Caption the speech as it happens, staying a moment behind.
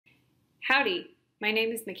Howdy, my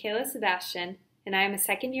name is Mikaela Sebastyn, and I am a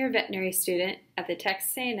second-year veterinary student at the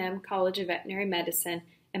Texas A&M College of Veterinary Medicine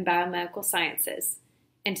and Biomedical Sciences.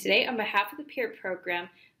 And today, on behalf of the PEER program,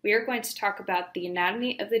 we are going to talk about the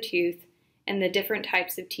anatomy of the tooth and the different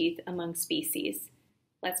types of teeth among species.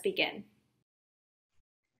 Let's begin.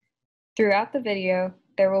 Throughout the video,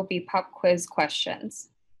 there will be pop quiz questions.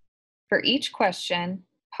 For each question,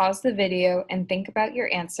 pause the video and think about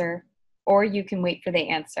your answer, or you can wait for the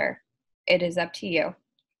answer. It is up to you.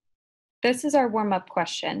 This is our warm-up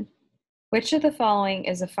question. Which of the following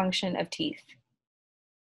is a function of teeth?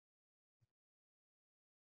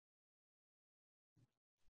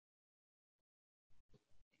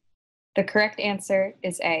 The correct answer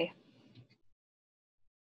is A.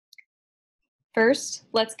 First,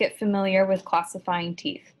 let's get familiar with classifying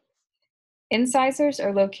teeth. Incisors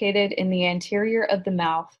are located in the anterior of the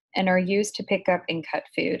mouth and are used to pick up and cut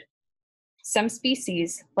food. Some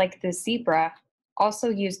species, like the zebra, also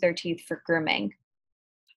use their teeth for grooming.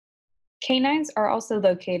 Canines are also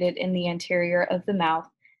located in the anterior of the mouth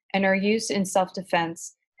and are used in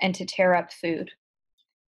self-defense and to tear up food.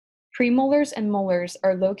 Premolars and molars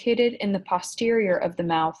are located in the posterior of the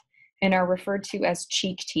mouth and are referred to as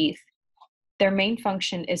cheek teeth. Their main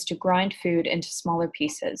function is to grind food into smaller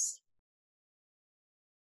pieces.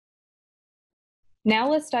 Now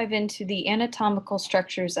let's dive into the anatomical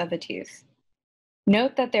structures of a tooth.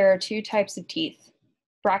 Note that there are two types of teeth,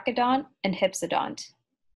 bronchodont and hypsidon.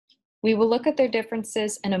 We will look at their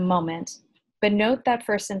differences in a moment, but note that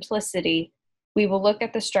for simplicity, we will look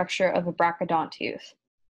at the structure of a bronchodont tooth.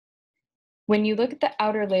 When you look at the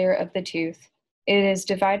outer layer of the tooth, it is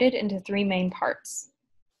divided into three main parts.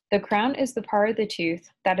 The crown is the part of the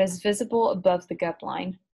tooth that is visible above the gut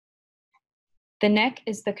line. The neck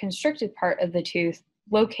is the constricted part of the tooth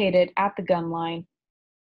located at the gum line.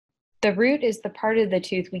 The root is the part of the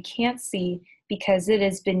tooth we can't see because it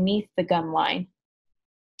is beneath the gum line.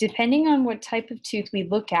 Depending on what type of tooth we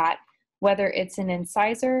look at, whether it's an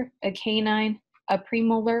incisor, a canine, a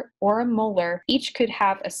premolar, or a molar, each could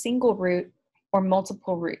have a single root or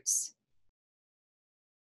multiple roots.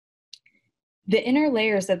 The inner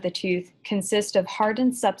layers of the tooth consist of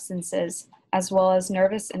hardened substances as well as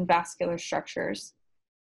nervous and vascular structures.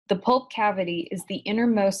 The pulp cavity is the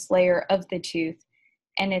innermost layer of the tooth,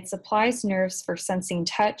 and it supplies nerves for sensing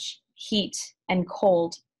touch, heat, and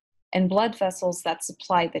cold, and blood vessels that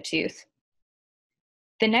supply the tooth.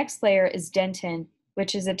 The next layer is dentin,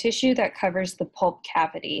 which is a tissue that covers the pulp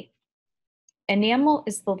cavity. Enamel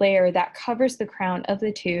is the layer that covers the crown of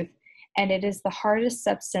the tooth, and it is the hardest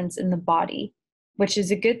substance in the body, which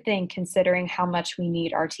is a good thing considering how much we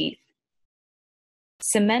need our teeth.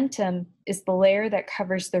 Cementum is the layer that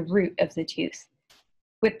covers the root of the tooth.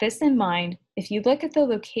 With this in mind, if you look at the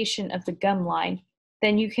location of the gum line,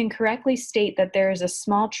 then you can correctly state that there is a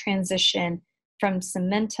small transition from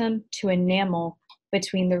cementum to enamel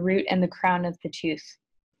between the root and the crown of the tooth.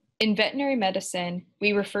 In veterinary medicine,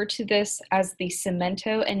 we refer to this as the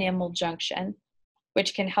cemento-enamel junction,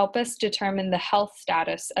 which can help us determine the health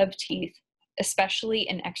status of teeth, especially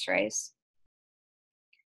in x-rays.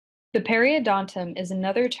 The periodontum is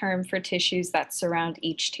another term for tissues that surround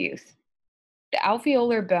each tooth. The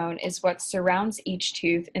alveolar bone is what surrounds each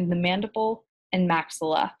tooth in the mandible and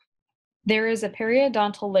maxilla. There is a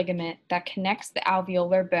periodontal ligament that connects the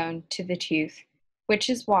alveolar bone to the tooth, which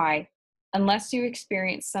is why, unless you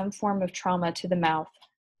experience some form of trauma to the mouth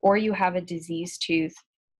or you have a diseased tooth,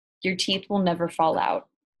 your teeth will never fall out.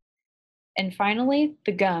 And finally,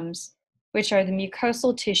 the gums, which are the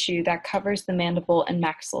mucosal tissue that covers the mandible and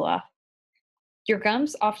maxilla. Your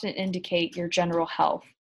gums often indicate your general health.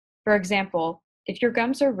 For example, if your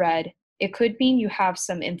gums are red, it could mean you have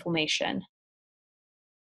some inflammation.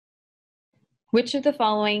 Which of the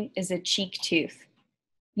following is a cheek tooth?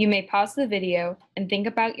 You may pause the video and think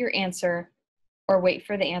about your answer, or wait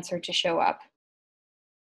for the answer to show up.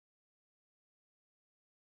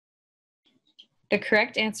 The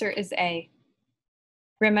correct answer is A.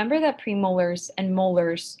 Remember that premolars and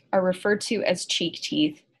molars are referred to as cheek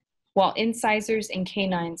teeth, while incisors and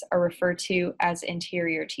canines are referred to as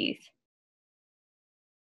anterior teeth.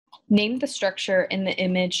 Name the structure in the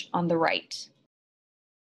image on the right.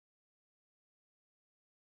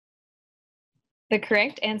 The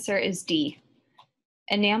correct answer is D.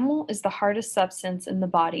 Enamel is the hardest substance in the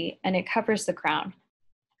body and it covers the crown.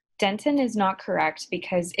 Dentin is not correct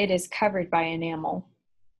because it is covered by enamel.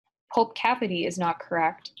 Pulp cavity is not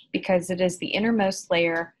correct because it is the innermost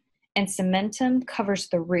layer, and cementum covers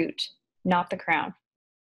the root, not the crown.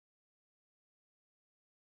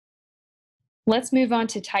 Let's move on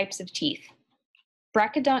to types of teeth.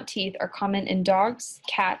 Brachydont teeth are common in dogs,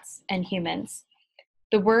 cats, and humans.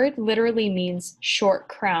 The word literally means short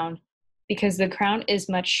crown because the crown is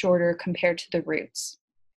much shorter compared to the roots.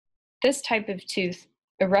 This type of tooth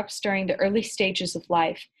erupts during the early stages of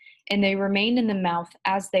life, and they remain in the mouth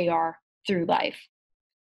as they are through life.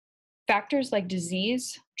 Factors like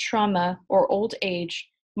disease, trauma, or old age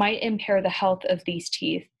might impair the health of these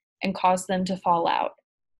teeth and cause them to fall out.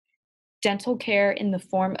 Dental care in the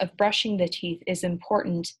form of brushing the teeth is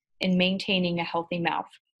important in maintaining a healthy mouth.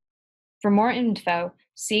 For more info,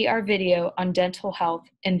 see our video on dental health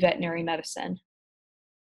in veterinary medicine.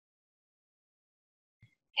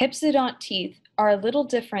 Hypsidont teeth are a little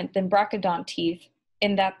different than brachydont teeth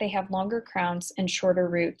in that they have longer crowns and shorter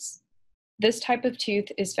roots. This type of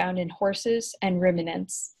tooth is found in horses and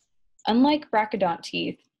ruminants. Unlike brachydont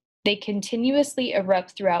teeth, they continuously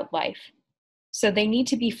erupt throughout life, so they need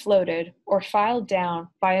to be floated or filed down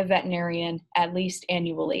by a veterinarian at least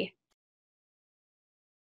annually.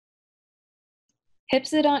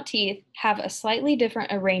 Hypsidont teeth have a slightly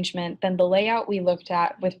different arrangement than the layout we looked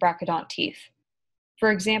at with brachydont teeth. For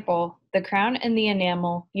example, the crown and the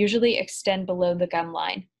enamel usually extend below the gum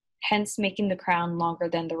line, hence making the crown longer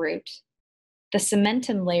than the root. The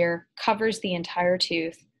cementum layer covers the entire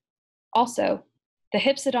tooth. Also, the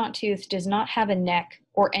hypsidont tooth does not have a neck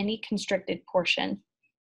or any constricted portion.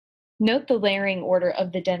 Note the layering order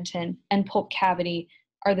of the dentin and pulp cavity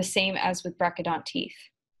are the same as with brachydont teeth.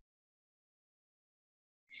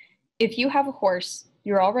 If you have a horse,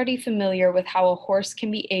 you're already familiar with how a horse can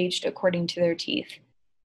be aged according to their teeth.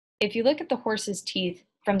 If you look at the horse's teeth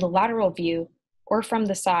from the lateral view or from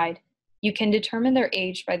the side, you can determine their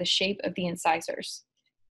age by the shape of the incisors.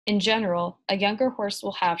 In general, a younger horse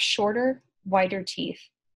will have shorter, wider teeth.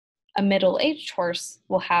 A middle-aged horse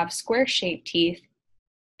will have square-shaped teeth,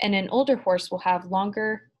 and an older horse will have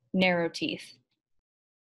longer, narrow teeth.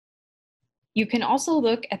 You can also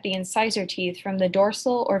look at the incisor teeth from the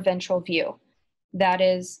dorsal or ventral view, that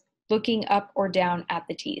is, looking up or down at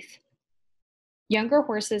the teeth. Younger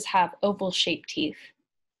horses have oval-shaped teeth.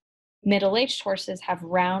 Middle-aged horses have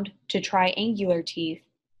round to triangular teeth,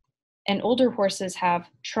 and older horses have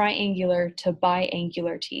triangular to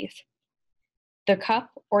biangular teeth. The cup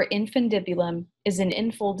or infundibulum is an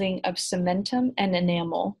infolding of cementum and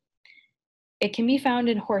enamel. It can be found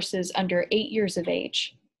in horses under 8 years of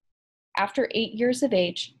age. After 8 years of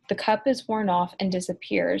age, the cup is worn off and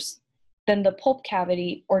disappears. Then the pulp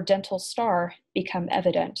cavity or dental star become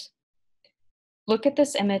evident. Look at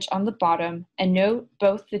this image on the bottom and note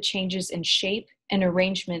both the changes in shape and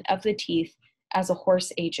arrangement of the teeth as a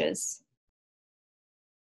horse ages.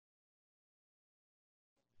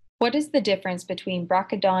 What is the difference between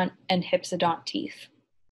brachydont and hypsidont teeth?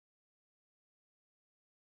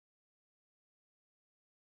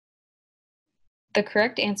 The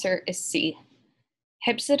correct answer is C.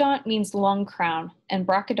 Hypsidont means long crown and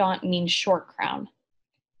brachydont means short crown.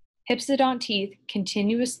 Hypsidont teeth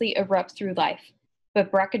continuously erupt through life,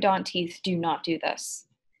 but brachydont teeth do not do this.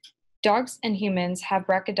 Dogs and humans have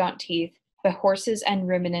brachydont teeth, but horses and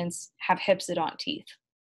ruminants have hypsidont teeth.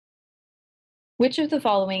 Which of the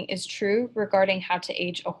following is true regarding how to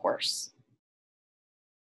age a horse?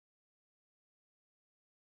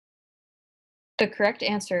 The correct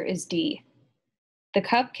answer is D. The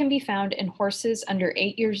cup can be found in horses under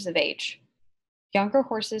 8 years of age. Younger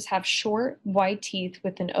horses have short, wide teeth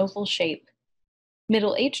with an oval shape.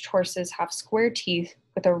 Middle-aged horses have square teeth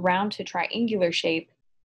with a round to triangular shape,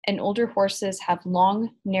 and older horses have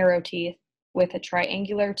long, narrow teeth with a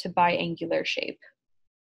triangular to biangular shape.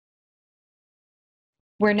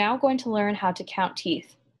 We're now going to learn how to count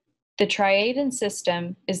teeth. The triadan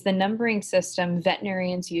system is the numbering system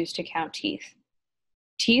veterinarians use to count teeth.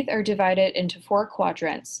 Teeth are divided into 4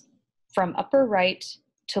 quadrants, from upper right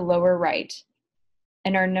to lower right,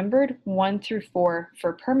 and are numbered 1 through 4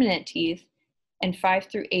 for permanent teeth and 5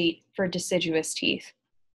 through 8 for deciduous teeth.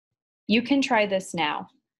 You can try this now.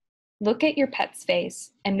 Look at your pet's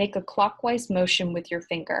face and make a clockwise motion with your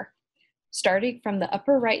finger, starting from the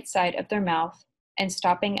upper right side of their mouth and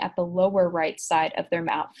stopping at the lower right side of their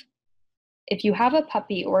mouth. If you have a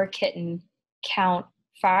puppy or a kitten, count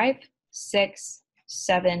 5, 6,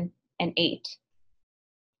 7, and 8.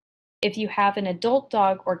 If you have an adult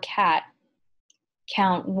dog or cat,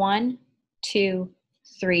 count 1, 2,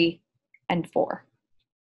 3, and 4.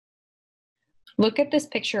 Look at this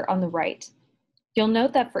picture on the right. You'll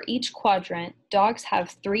note that for each quadrant, dogs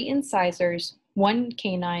have 3 incisors, 1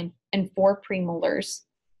 canine, and 4 premolars.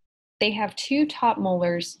 They have 2 top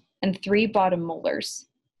molars and 3 bottom molars.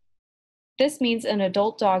 This means an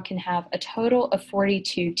adult dog can have a total of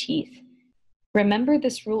 42 teeth. Remember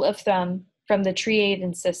this rule of thumb from the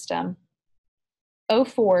triadin system.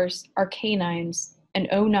 O4s are canines and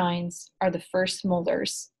O9s are the first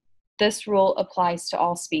molars. This rule applies to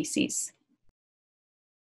all species.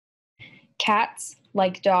 Cats,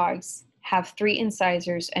 like dogs, have 3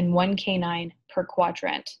 incisors and 1 canine per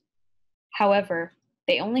quadrant. However,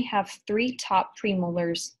 they only have 3 top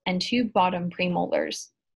premolars and 2 bottom premolars.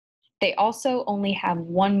 They also only have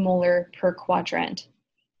 1 molar per quadrant.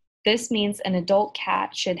 This means an adult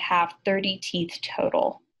cat should have 30 teeth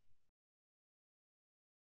total.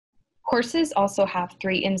 Horses also have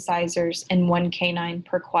 3 incisors and 1 canine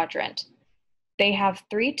per quadrant. They have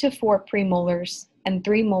 3 to 4 premolars and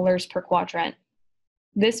 3 molars per quadrant.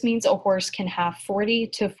 This means a horse can have 40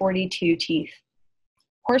 to 42 teeth.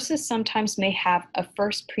 Horses sometimes may have a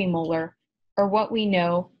first premolar, or what we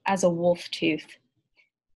know as a wolf tooth.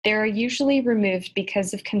 They are usually removed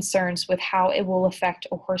because of concerns with how it will affect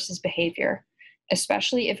a horse's behavior,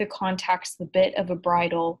 especially if it contacts the bit of a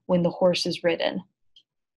bridle when the horse is ridden.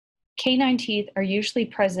 Canine teeth are usually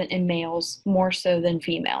present in males more so than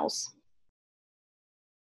females.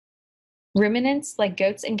 Ruminants, like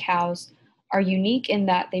goats and cows, are unique in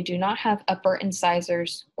that they do not have upper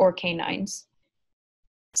incisors or canines.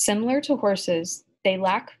 Similar to horses, they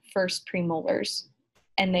lack first premolars,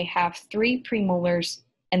 and they have 3 premolars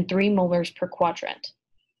and 3 molars per quadrant.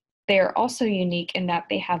 They are also unique in that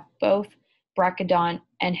they have both bronchodont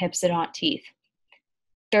and hypsidon teeth.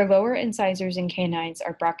 Their lower incisors and canines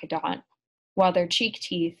are bronchodont, while their cheek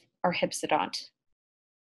teeth are hypsidont.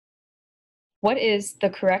 What is the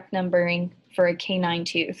correct numbering for a canine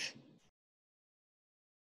tooth?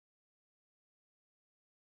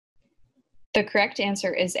 The correct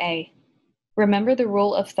answer is A. Remember the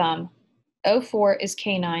rule of thumb. O4 is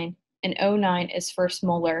canine and O9 is first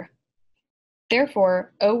molar.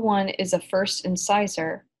 Therefore, O1 is a first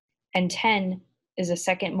incisor and 10 is a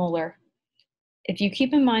second molar. If you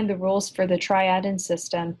keep in mind the rules for the triadin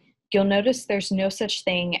system, you'll notice there's no such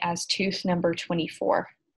thing as tooth number 24.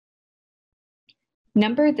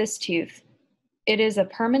 Number this tooth. It is a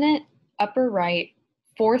permanent upper right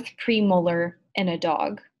 4th premolar in a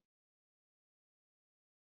dog.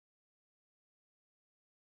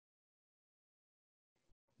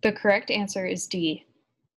 The correct answer is D.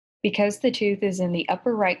 Because the tooth is in the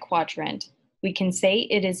upper right quadrant, we can say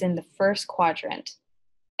it is in the first quadrant.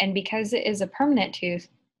 And because it is a permanent tooth,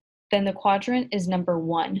 then the quadrant is number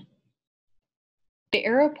 1. The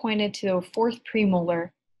arrow pointed to the 4th premolar,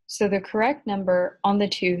 so the correct number on the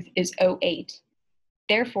tooth is 08.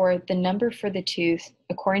 Therefore, the number for the tooth,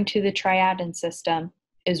 according to the triadin system,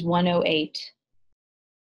 is 108.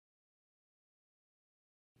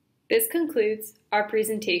 This concludes our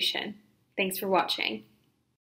presentation. Thanks for watching.